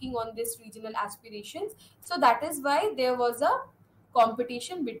were working on this regional aspirations, so that is why there was a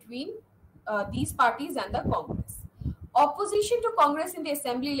competition between these parties and the Congress. Opposition to Congress in the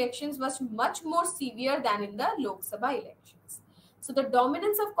assembly elections was much more severe than in the Lok Sabha elections. So the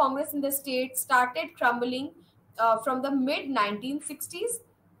dominance of Congress in the state started crumbling from the mid 1960s.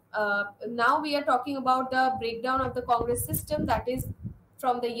 Now we are talking about the breakdown of the Congress system, that is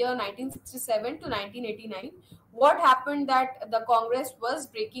from the year 1967 to 1989. What happened that the Congress was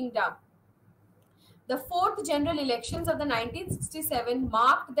breaking down? The fourth general elections of the 1967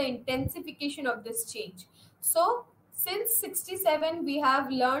 marked the intensification of this change. So, since 67, we have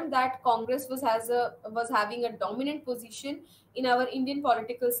learned that Congress was having a dominant position in our Indian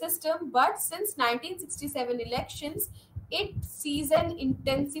political system. But since 1967 elections, it sees an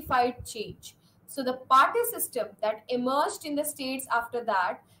intensified change. So, the party system that emerged in the states after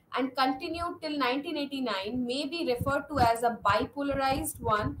that and continued till 1989 may be referred to as a bipolarized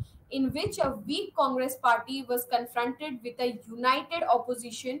one, in which a weak Congress party was confronted with a united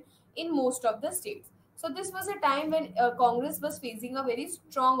opposition in most of the states. So, this was a time when Congress was facing a very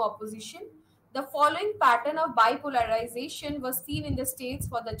strong opposition. The following pattern of bipolarization was seen in the states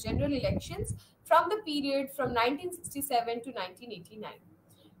for the general elections from the period from 1967 to 1989.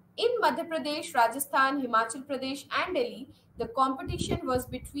 In Madhya Pradesh, Rajasthan, Himachal Pradesh, and Delhi, the competition was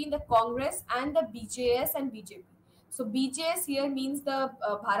between the Congress and the BJS and BJP. So BJS here means the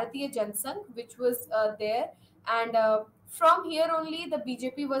Bharatiya Jansangh, which was there, and from here only the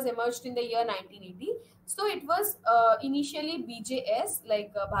BJP was emerged in the year 1980. So it was initially BJS,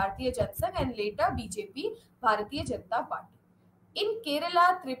 like Bharatiya Jansangh, and later BJP, Bharatiya Janata Party. In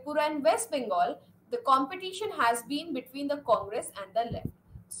Kerala, Tripura, and West Bengal, the competition has been between the Congress and the left.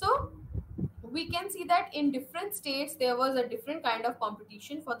 So we can see that in different states there was a different kind of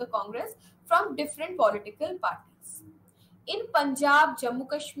competition for the Congress from different political parties. In Punjab, Jammu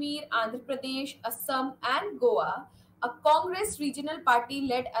Kashmir, Andhra Pradesh, Assam, and Goa, a Congress regional party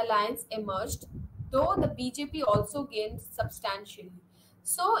led alliance emerged, though the BJP also gained substantially.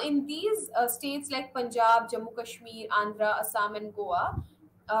 So, in these states like Punjab, Jammu Kashmir, Andhra, Assam, and Goa,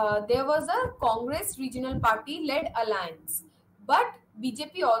 there was a Congress regional party led alliance, but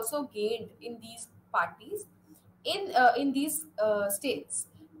BJP also gained in these parties in these states.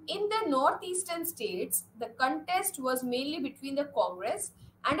 In the northeastern states, the contest was mainly between the Congress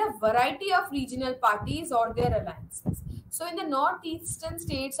and a variety of regional parties or their alliances. So, in the northeastern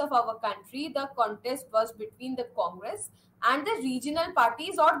states of our country, the contest was between the Congress and the regional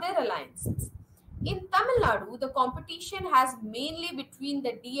parties or their alliances. In Tamil Nadu, the competition has mainly between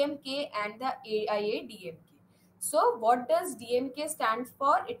the DMK and the AIA-DMK. So, what does DMK stand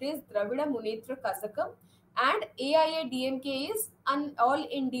for? It is Dravida Munnetra Kazhagam, and AIA-DMK is All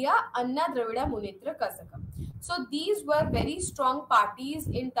India Anna Dravida Munnetra Kazhagam. So, these were very strong parties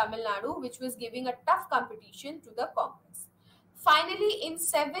in Tamil Nadu, which was giving a tough competition to the Congress. Finally, in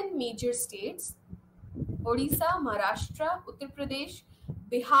 7 major states, Odisha, Maharashtra, Uttar Pradesh,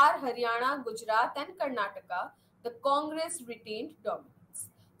 Bihar, Haryana, Gujarat, and Karnataka, the Congress retained dominance.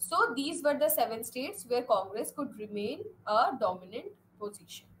 So these were the 7 states where Congress could remain a dominant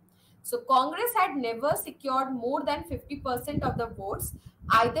position. So Congress had never secured more than 50% of the votes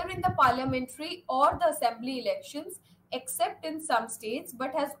either in the parliamentary or the assembly elections, except in some states,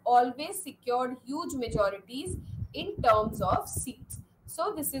 but has always secured huge majorities in terms of seats.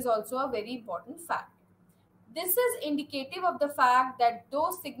 So this is also a very important fact. This is indicative of the fact that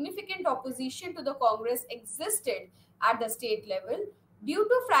though significant opposition to the Congress existed at the state level, due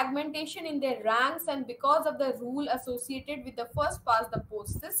to fragmentation in their ranks and because of the rule associated with the first past the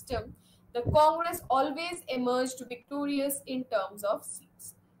post system, the Congress always emerged victorious in terms of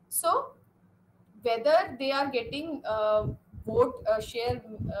seats. So, whether they are getting vote share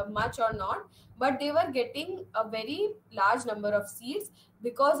much or not, but they were getting a very large number of seats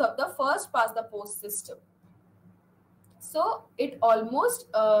because of the first past the post system. So it almost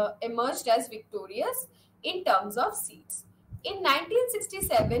emerged as victorious in terms of seats. In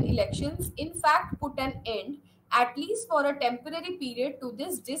 1967 elections, in fact, put an end, at least for a temporary period, to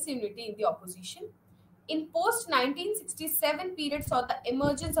this disunity in the opposition. In post-1967 period saw the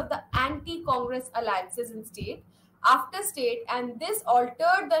emergence of the anti-Congress alliances in state after state, and this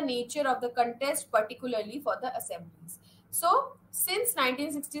altered the nature of the contest, particularly for the assemblies. So, since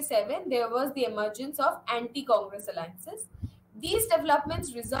 1967, there was the emergence of anti-Congress alliances. These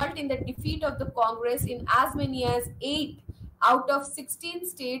developments result in the defeat of the Congress in as many as 8 out of 16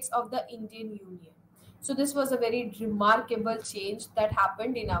 states of the Indian Union. So this was a very remarkable change that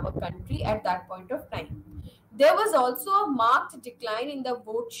happened in our country at that point of time. There was also a marked decline in the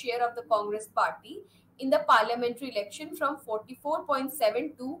vote share of the Congress party in the parliamentary election from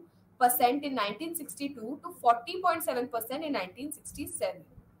 44.72% in 1962 to 40.7% in 1967.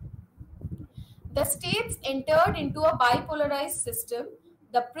 The states entered into a bipolarized system,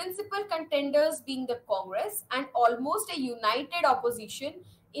 the principal contenders being the Congress and almost a united opposition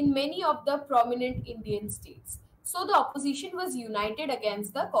in many of the prominent Indian states. So the opposition was united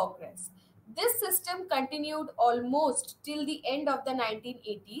against the Congress. This system continued almost till the end of the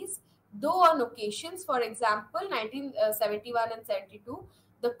 1980s, though on occasions, for example, 1971 and 72,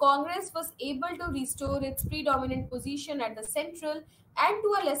 the Congress was able to restore its predominant position at the central and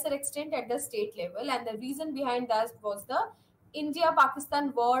to a lesser extent at the state level. And the reason behind that was the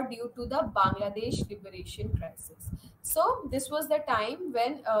India-Pakistan war due to the Bangladesh liberation crisis. So this was the time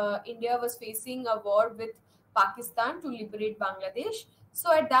when India was facing a war with Pakistan to liberate Bangladesh.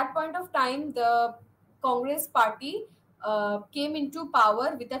 So at that point of time, the Congress party came into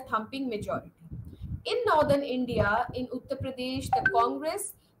power with a thumping majority. In northern India, in Uttar Pradesh, the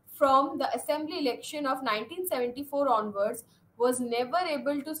Congress from the assembly election of 1974 onwards was never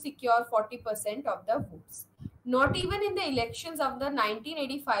able to secure 40% of the votes. Not even in the elections of the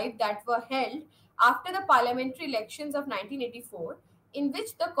 1985 that were held after the parliamentary elections of 1984, in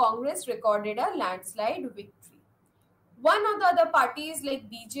which the Congress recorded a landslide victory. One of the other parties like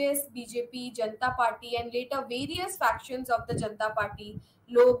BJS, BJP, Janata Party, and later various factions of the Janata Party,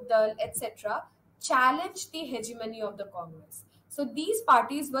 Lok Dal, etc., challenged the hegemony of the Congress. So these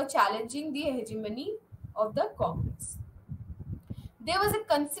parties were challenging the hegemony of the Congress. There was a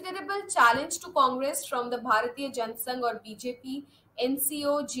considerable challenge to Congress from the Bharatiya Janasangh or BJP,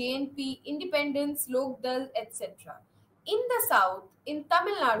 NCO, JNP, Independents, Lok Dal, etc. In the south, in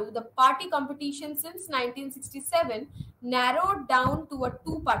Tamil Nadu, the party competition since 1967 narrowed down to a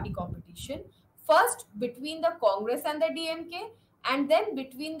two-party competition, first between the Congress and the DMK, and then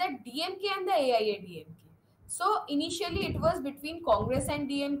between the DMK and the AIADMK. So initially it was between Congress and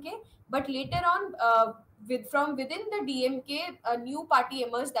DMK, but later on, from within the DMK, a new party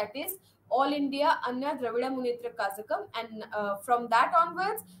emerged, that is All India Anna Dravida Munnetra Kazhagam, and from that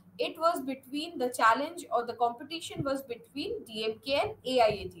onwards, it was between the challenge or the competition was between DMK and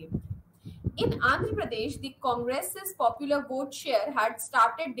AIADMK. In Andhra Pradesh, the Congress's popular vote share had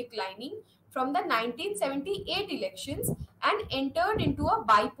started declining from the 1978 elections and entered into a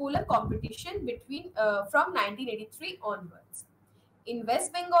bipolar competition from 1983 onwards. In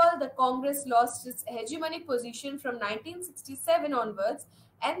West Bengal, the Congress lost its hegemonic position from 1967 onwards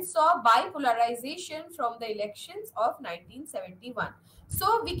and saw bipolarization from the elections of 1971.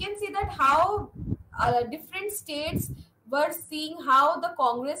 So we can see that how different states were seeing how the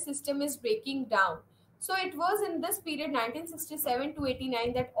Congress system is breaking down. So it was in this period 1967 to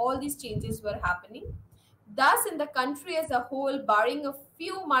 89 that all these changes were happening. Thus, in the country as a whole, barring a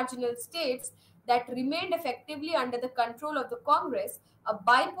few marginal states that remained effectively under the control of the Congress, a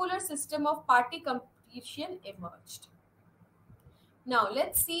bipolar system of party competition emerged. Now,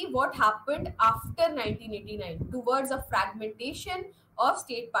 let's see what happened after 1989 towards a fragmentation of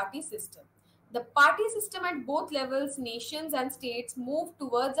state party system. The party system at both levels, nations and states, moved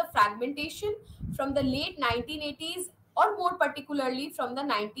towards a fragmentation from the late 1980s or more particularly from the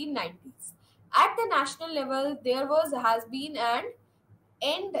 1990s. At the national level, there has been an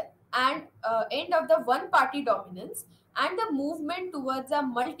end of the one party dominance and the movement towards a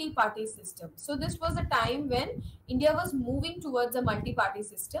multi-party system. So this was a time when India was moving towards a multi-party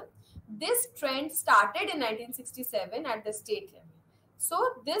system. This trend started in 1967 at the state level. So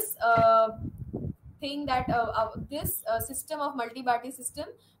this system of multi-party system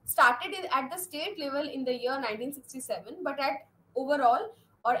started at the state level in the year 1967, but at overall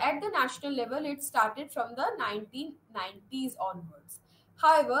or at the national level, it started from the 1990s onwards.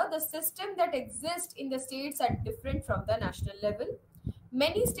 However, the system that exists in the states are different from the national level.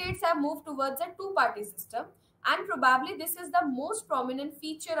 Many states have moved towards a two-party system, and probably this is the most prominent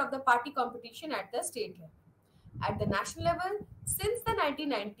feature of the party competition at the state level. At the national level, since the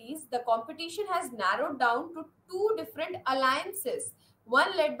 1990s, the competition has narrowed down to two different alliances,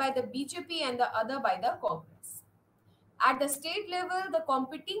 one led by the BJP and the other by the Congress. At the state level, the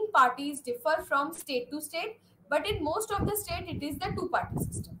competing parties differ from state to state, but in most of the state, it is the two-party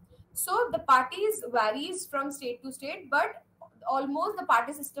system. So the parties varies from state to state, but almost the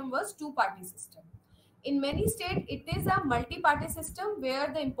party system was two-party system. In many states, it is a multi-party system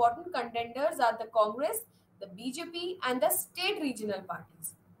where the important contenders are the Congress, the BJP, and the state regional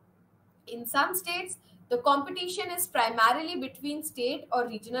parties. In some states, the competition is primarily between state or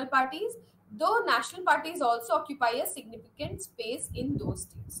regional parties, though national parties also occupy a significant space in those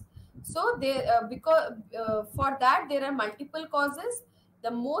states. So for that there are multiple causes.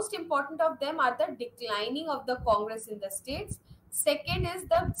 The most important of them are the declining of the Congress in the states. Second is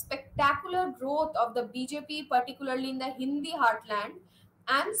the spectacular growth of the BJP, particularly in the Hindi heartland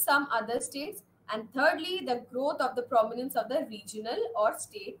and some other states. And thirdly, the growth of the prominence of the regional or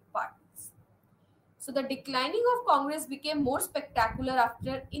state parties. So the declining of Congress became more spectacular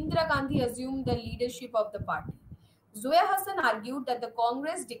after Indira Gandhi assumed the leadership of the party. Zoya Hassan argued that the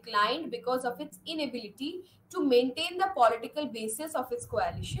Congress declined because of its inability to maintain the political basis of its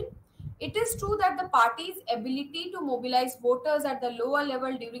coalition. It is true that the party's ability to mobilize voters at the lower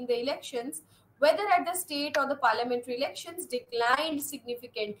level during the elections, whether at the state or the parliamentary elections, declined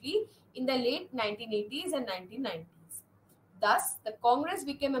significantly in the late 1980s and 1990s. Thus, the Congress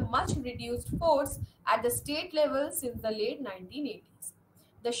became a much reduced force at the state level since the late 1980s.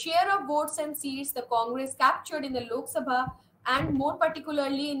 The share of votes and seats the Congress captured in the Lok Sabha and more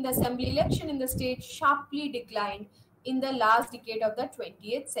particularly in the assembly election in the state sharply declined in the last decade of the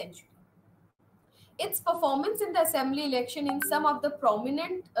 20th century. Its performance in the assembly election in some of the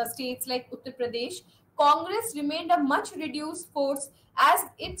prominent states like Uttar Pradesh, Congress remained a much reduced force as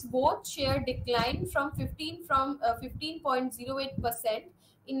its vote share declined from 15.08%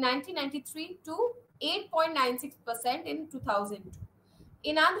 in 1993 to 8.96% in 2002.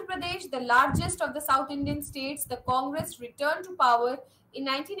 In Andhra Pradesh, the largest of the South Indian states, the Congress returned to power in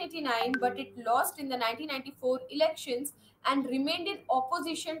 1989, but it lost in the 1994 elections and remained in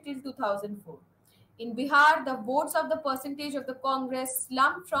opposition till 2004. In Bihar, the votes of the percentage of the Congress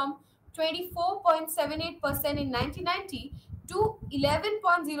slumped from 24.78% in 1990 to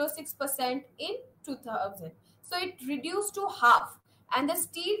 11.06% in 2000. So it reduced to half, and the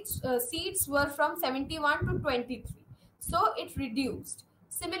seats were from 71 to 23. So it reduced.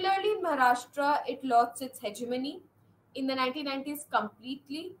 Similarly, in Maharashtra, it lost its hegemony in the 1990s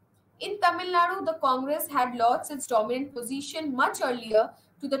completely. In Tamil Nadu, the Congress had lost its dominant position much earlier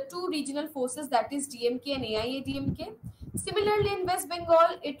to the two regional forces, that is DMK and AIADMK. Similarly, in West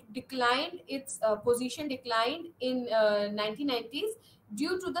Bengal, its position declined in 1990s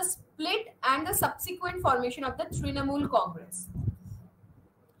due to the split and the subsequent formation of the Trinamool Congress.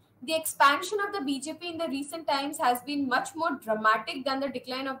 The expansion of the BJP in the recent times has been much more dramatic than the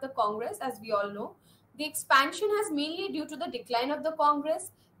decline of the Congress, as we all know. The expansion has mainly due to the decline of the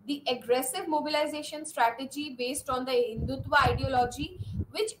Congress, the aggressive mobilization strategy based on the Hindutva ideology,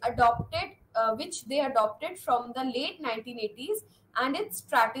 which they adopted from the late 1980s, and its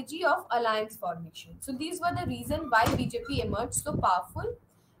strategy of alliance formation. So these were the reason why BJP emerged so powerful.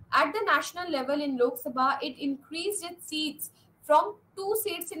 At the national level in Lok Sabha, it increased its seats from 2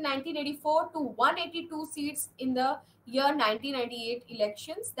 seats in 1984 to 182 seats in the year 1998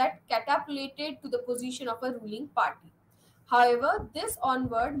 elections that catapulted to the position of a ruling party. However, this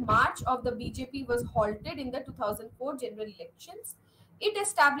onward march of the BJP was halted in the 2004 general elections. It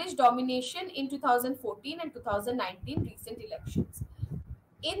established domination in 2014 and 2019 recent elections.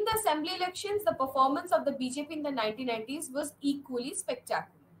 In the assembly elections, the performance of the BJP in the 1990s was equally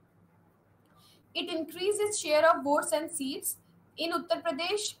spectacular. It increased its share of votes and seats. In Uttar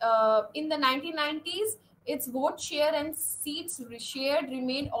Pradesh, in the 1990s, its vote share and seats shared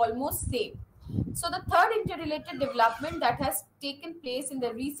remained almost same. So the third interrelated development that has taken place in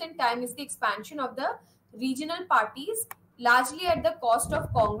the recent time is the expansion of the regional parties, largely at the cost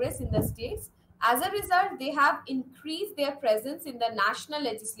of Congress in the states. As a result, they have increased their presence in the national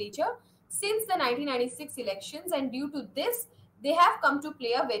legislature since the 1996 elections, and due to this, they have come to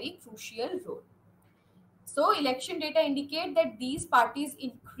play a very crucial role. So election data indicate that these parties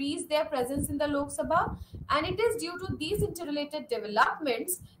increase their presence in the Lok Sabha, and it is due to these interrelated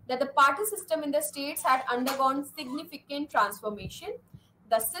developments that the party system in the states had undergone significant transformation.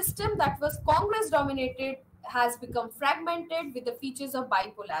 The system that was Congress dominated has become fragmented with the features of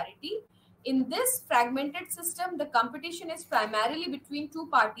bipolarity. In this fragmented system, the competition is primarily between two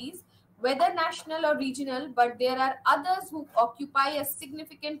parties, whether national or regional, but there are others who occupy a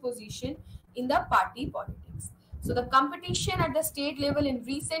significant position in the party politics. So the competition at the state level in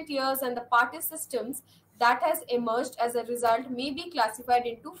recent years and the party systems that has emerged as a result may be classified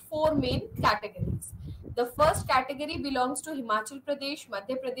into four main categories. The first category belongs to Himachal Pradesh,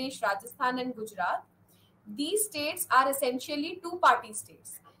 Madhya Pradesh, Rajasthan and Gujarat. These states are essentially two-party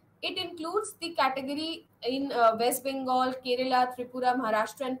states. It includes the category in West Bengal, Kerala, Tripura,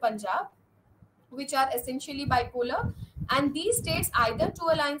 Maharashtra and Punjab, which are essentially bipolar, and these states either two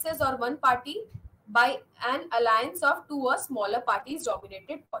alliances or one party by an alliance of two or smaller parties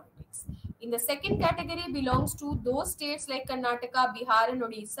dominated politics. In the second category belongs to those states like Karnataka, Bihar and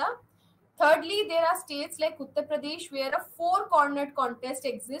Odisha. Thirdly, there are states like Uttar Pradesh where a four-cornered contest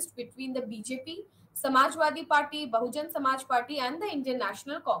exists between the BJP, Samajwadi Party, Bahujan Samaj Party, and the Indian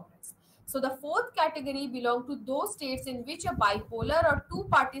National Congress. So the fourth category belong to those states in which a bipolar or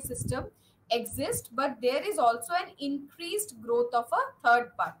two-party system exists, but there is also an increased growth of a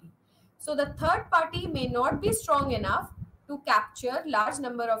third party. So the third party may not be strong enough to capture large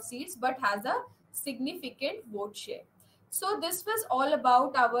number of seats, but has a significant vote share. So this was all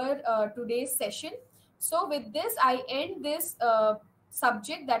about our today's session. So with this, I end this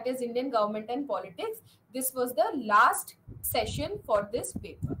subject, that is Indian government and politics. This was the last session for this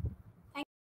paper.